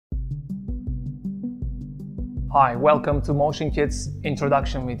Hi, welcome to MotionKit's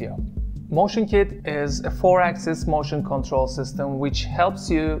introduction video. MotionKit is a 4-axis motion control system which helps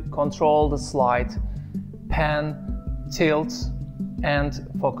you control the slide, pan, tilt, and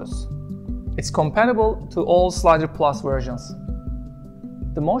focus. It's compatible to all Slider Plus versions.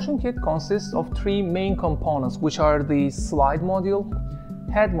 The MotionKit consists of 3 main components, which are the slide module,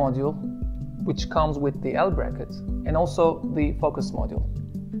 head module, which comes with the L bracket, and also the focus module.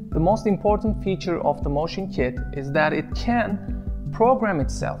 The most important feature of the MotionKit is that it can program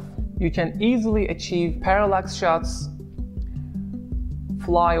itself. You can easily achieve parallax shots,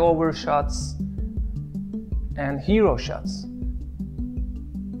 flyover shots, and hero shots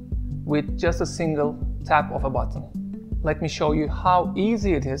with just a single tap of a button. Let me show you how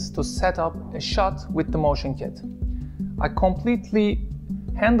easy it is to set up a shot with the MotionKit. I completely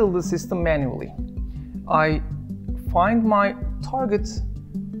handle the system manually. I find my target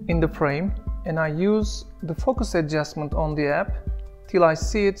in the frame and I use the focus adjustment on the app till I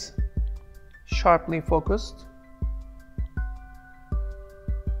see it sharply focused,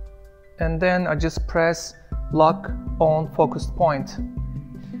 and then I just press lock on focused point.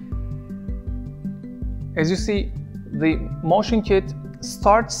 As you see, the MotionKit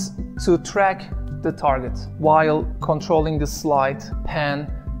starts to track the target while controlling the slide, pan,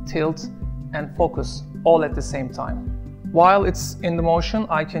 tilt, and focus all at the same time. While it's in the motion,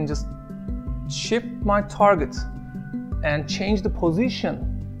 I can just shift my target and change the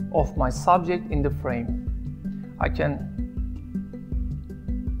position of my subject in the frame. I can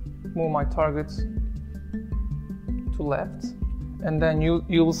move my target to left, and then you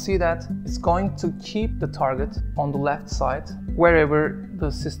will see that it's going to keep the target on the left side wherever the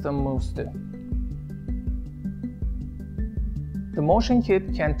system moves to. The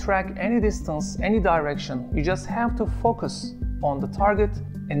MotionKit can track any distance, any direction. You just have to focus on the target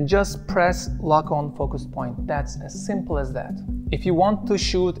and just press lock on focus point. That's as simple as that. If you want to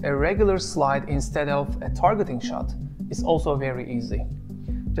shoot a regular slide instead of a targeting shot, it's also very easy.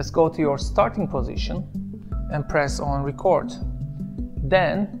 Just go to your starting position and press on record.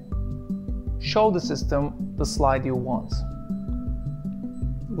 Then show the system the slide you want.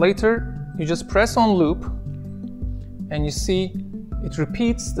 Later, you just press on loop and you see it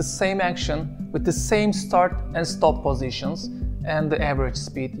repeats the same action with the same start and stop positions and the average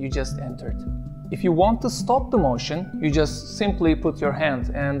speed you just entered. If you want to stop the motion, you just simply put your hand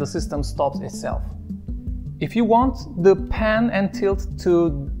and the system stops itself. If you want the pan and tilt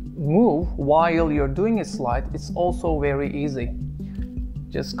to move while you're doing a slide, it's also very easy.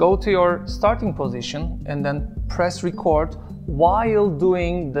 Just go to your starting position and then press record while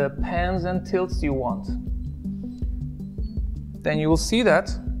doing the pans and tilts you want. Then you will see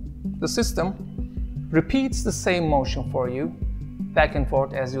that the system repeats the same motion for you, back and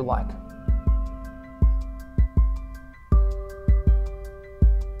forth as you like.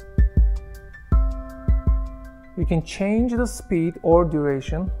 You can change the speed or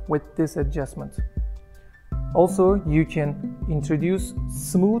duration with this adjustment. Also, you can introduce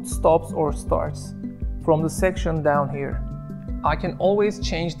smooth stops or starts from the section down here. I can always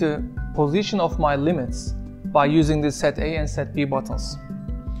change the position of my limits by using the Set A and Set B buttons.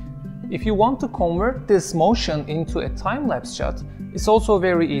 If you want to convert this motion into a time-lapse shot, it's also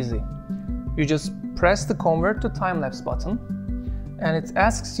very easy. You just press the Convert to Time-lapse button and it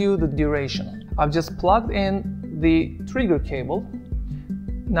asks you the duration. I've just plugged in the trigger cable.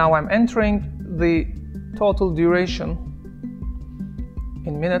 Now I'm entering the total duration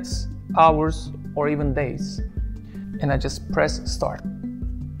in minutes, hours, or even days. And I just press Start.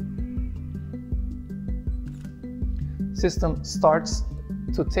 System starts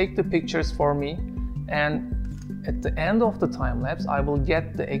to take the pictures for me, and at the end of the time lapse I will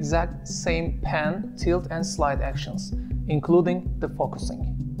get the exact same pan, tilt and slide actions, including the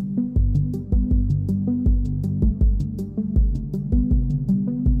focusing.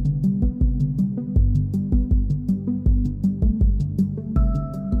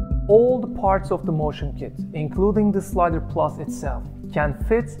 All the parts of the MotionKit, including the Slider Plus itself, can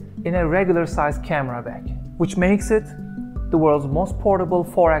fit in a regular size camera bag, which makes it the world's most portable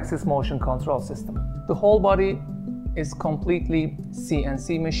 4-axis motion control system. The whole body is completely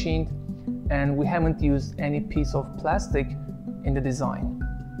CNC machined and we haven't used any piece of plastic in the design.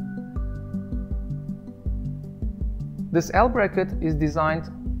 This L bracket is designed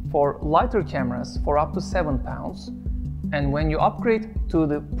for lighter cameras for up to 7 pounds, and when you upgrade to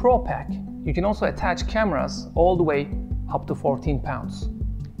the Pro Pack, you can also attach cameras all the way up to 14 pounds.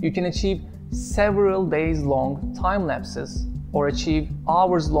 You can achieve several days long time lapses or achieve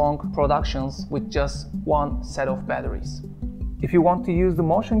hours long productions with just one set of batteries. If you want to use the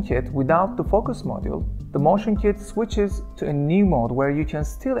motion kit without the focus module, the motion kit switches to a new mode where you can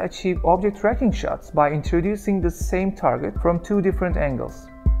still achieve object tracking shots by introducing the same target from two different angles.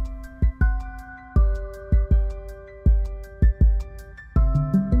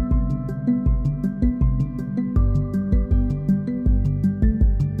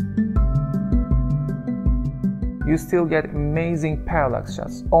 You still get amazing parallax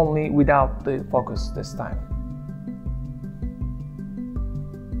shots, only without the focus this time.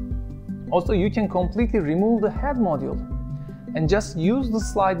 Also, you can completely remove the head module and just use the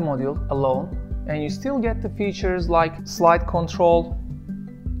slide module alone, and you still get the features like slide control,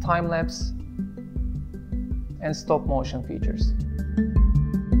 time-lapse, and stop motion features.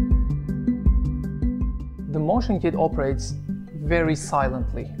 The motion kit operates very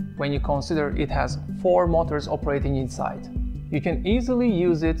silently when you consider it has 4 motors operating inside. You can easily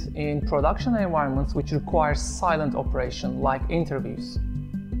use it in production environments which require silent operation, like interviews.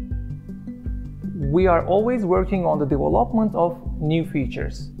 We are always working on the development of new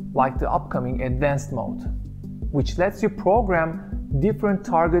features, like the upcoming advanced mode, which lets you program different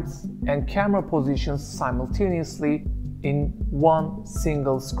targets and camera positions simultaneously in one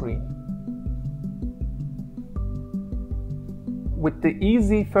single screen. With the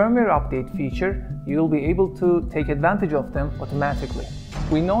easy firmware update feature, you'll be able to take advantage of them automatically.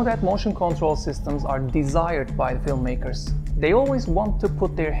 We know that motion control systems are desired by the filmmakers. They always want to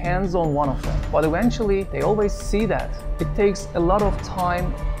put their hands on one of them, but eventually they always see that it takes a lot of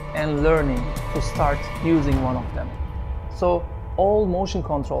time and learning to start using one of them. So all motion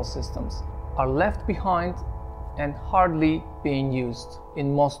control systems are left behind and hardly being used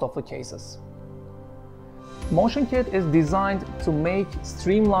in most of the cases. Motion Kit is designed to make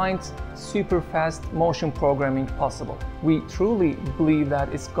streamlined, super fast motion programming possible. We truly believe that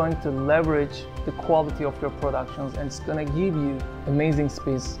it's going to leverage the quality of your productions and it's going to give you amazing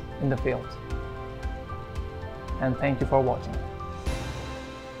speeds in the field. And thank you for watching.